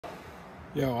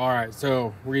Yo, all right,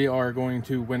 so we are going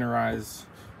to winterize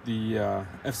the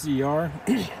FCR,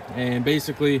 and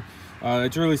basically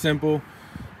it's really simple.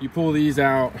 You pull these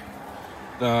out,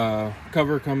 the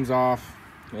cover comes off,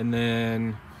 and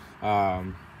then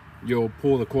you'll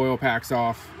pull the coil packs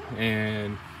off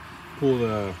and pull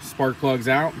the spark plugs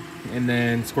out, and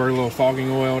then squirt a little fogging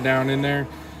oil down in there.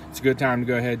 It's a good time to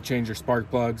go ahead and change your spark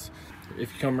plugs.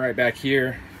 If you come right back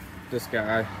here, this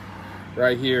guy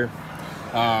right here,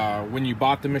 when you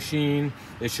bought the machine,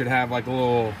 it should have like a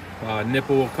little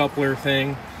nipple coupler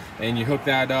thing, and you hook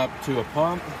that up to a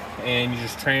pump, and you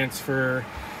just transfer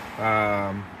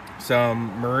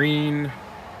some marine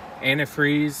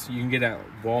antifreeze you can get at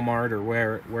Walmart or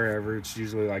wherever. It's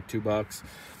usually like $2,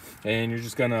 and you're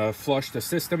just gonna flush the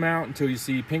system out until you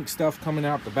see pink stuff coming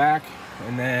out the back,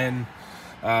 and then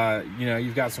you know,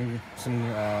 you've got some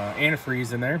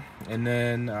antifreeze in there, and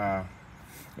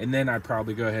then I'd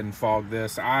probably go ahead and fog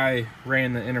this. I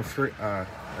ran the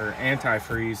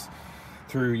antifreeze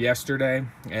through yesterday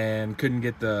and couldn't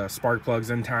get the spark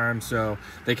plugs in time, so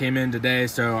they came in today.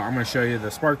 So I'm going to show you the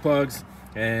spark plugs,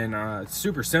 and it's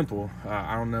super simple.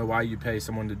 I don't know why you pay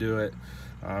someone to do it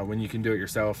when you can do it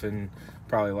yourself in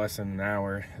probably less than an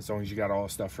hour, as long as you got all the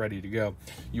stuff ready to go.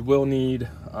 You will need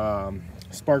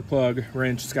spark plug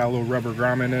wrench. It's got a little rubber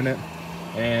grommet in it,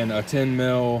 and a 10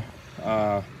 mil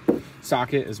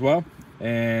socket as well,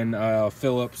 and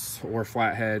Phillips or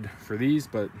flathead for these.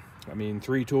 But I mean,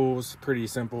 3 tools, pretty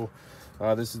simple.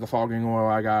 This is the fogging oil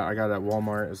I got at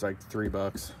Walmart. It's like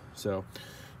 $3. So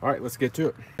all right, let's get to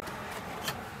it.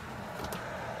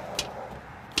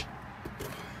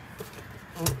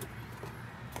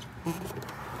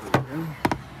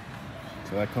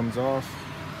 So that comes off,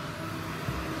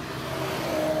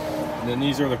 and then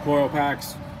these are the coil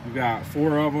packs. We've got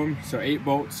 4 of them, so 8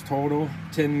 bolts total,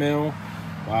 10 mil.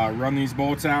 Run these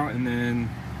bolts out and then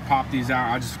pop these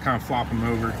out. I just kind of flop them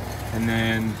over, and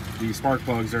then the spark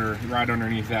plugs are right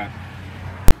underneath that.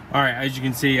 All right, as you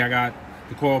can see, I got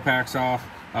the coil packs off.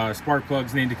 Spark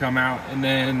plugs need to come out, and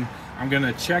then I'm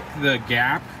gonna check the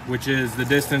gap, which is the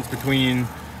distance between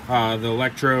the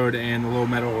electrode and the little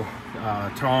metal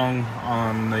tong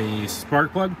on the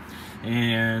spark plug,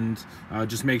 and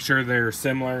just make sure they're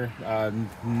similar.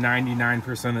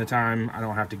 99% of the time I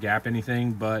don't have to gap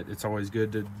anything, but it's always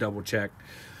good to double check.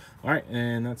 All right,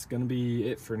 and that's gonna be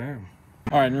it for now.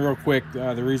 All right, and real quick,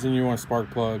 the reason you want a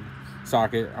spark plug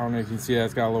socket, I don't know if you can see that,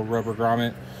 it's got a little rubber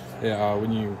grommet.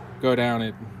 When you go down,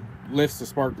 it lifts the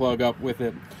spark plug up with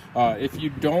it. If you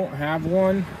don't have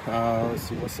one, let's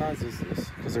see, what size is this?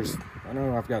 Because there's, I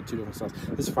know I've got 2 different sizes.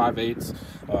 This is 5/8.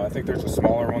 I think there's a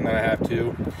smaller one that I have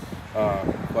too,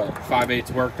 but 5/8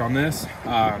 worked on this.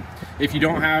 If you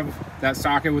don't have that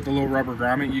socket with the little rubber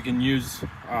grommet, you can use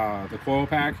the coil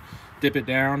pack, dip it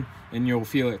down, and you'll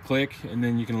feel it click, and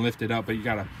then you can lift it up, but you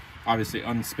gotta obviously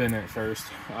unspin it first.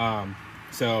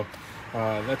 So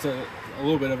that's a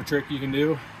little bit of a trick you can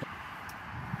do.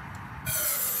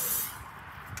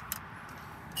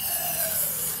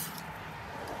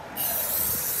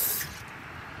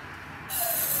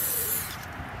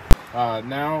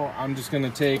 Now I'm just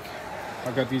gonna take,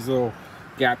 I've got these little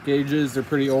gap gauges. They're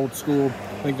pretty old school.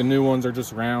 I think the new ones are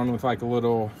just round with like a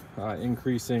little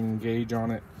increasing gauge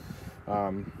on it.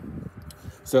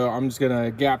 So I'm just gonna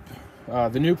gap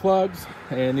the new plugs,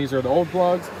 and these are the old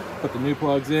plugs. Put the new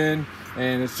plugs in,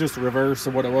 and it's just a reverse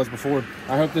of what it was before.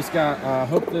 I hope this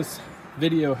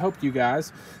video helped you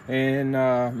guys, and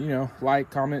you know, like,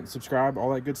 comment, subscribe,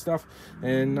 all that good stuff,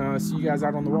 and see you guys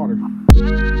out on the water.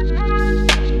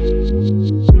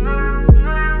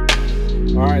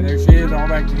 All right, there she is, all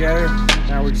back together.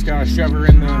 Now we just gotta shove her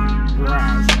in the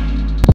garage.